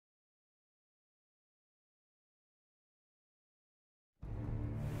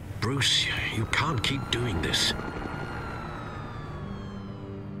Bruce, you can't keep doing this.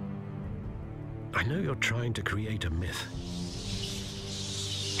 I know you're trying to create a myth.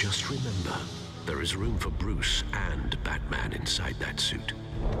 Just remember, there is room for Bruce and Batman inside that suit.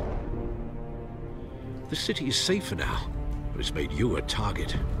 The city is safer now, but it's made you a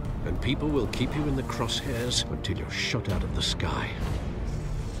target, and people will keep you in the crosshairs until you're shot out of the sky.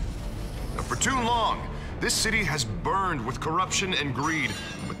 Now, for too long, this city has burned with corruption and greed.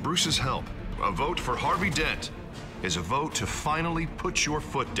 With Bruce's help, a vote for Harvey Dent is a vote to finally put your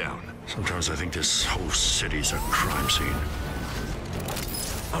foot down. Sometimes I think this whole city's a crime scene.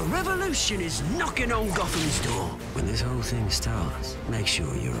 A revolution is knocking on Gotham's door. When this whole thing starts, make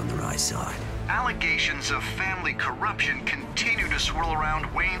sure you're on the right side. Allegations of family corruption continue to swirl around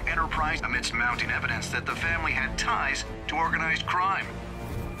Wayne Enterprise amidst mounting evidence that the family had ties to organized crime.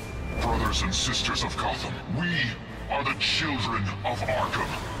 Brothers and sisters of Gotham, we are the children of Arkham.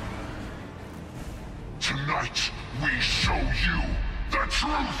 Tonight, we show you the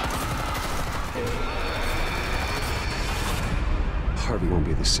truth! Harvey won't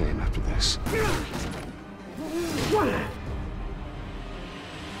be the same after this.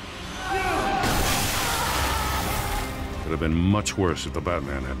 Could have been much worse if the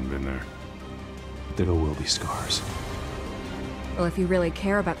Batman hadn't been there. There will be scars. Well, if you really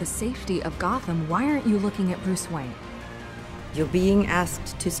care about the safety of Gotham, why aren't you looking at Bruce Wayne? You're being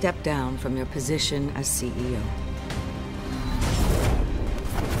asked to step down from your position as CEO.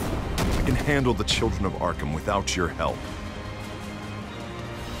 I can handle the children of Arkham without your help.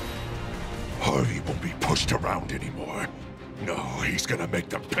 Harvey won't be pushed around anymore. No, he's gonna make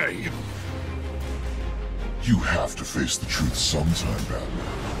them pay. You have to face the truth sometime, Batman.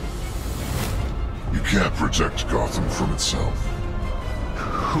 You can't protect Gotham from itself.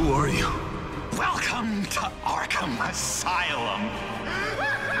 Who are you? Welcome to Arkham Asylum.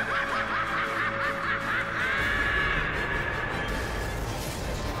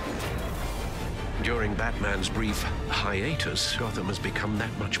 During Batman's brief hiatus, Gotham has become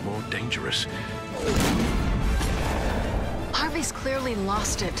that much more dangerous. Harvey's clearly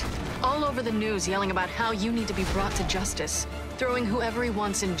lost it. All over the news yelling about how you need to be brought to justice, throwing whoever he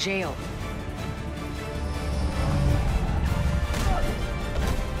wants in jail.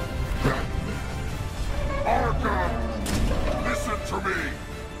 Arkham! Listen to me!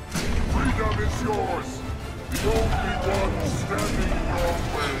 Freedom is yours! The only one standing in your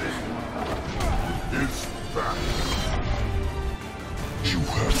way is Batman. You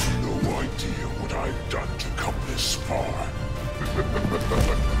have no idea what I've done to come this far.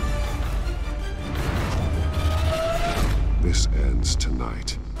 This ends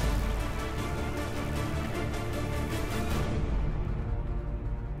tonight.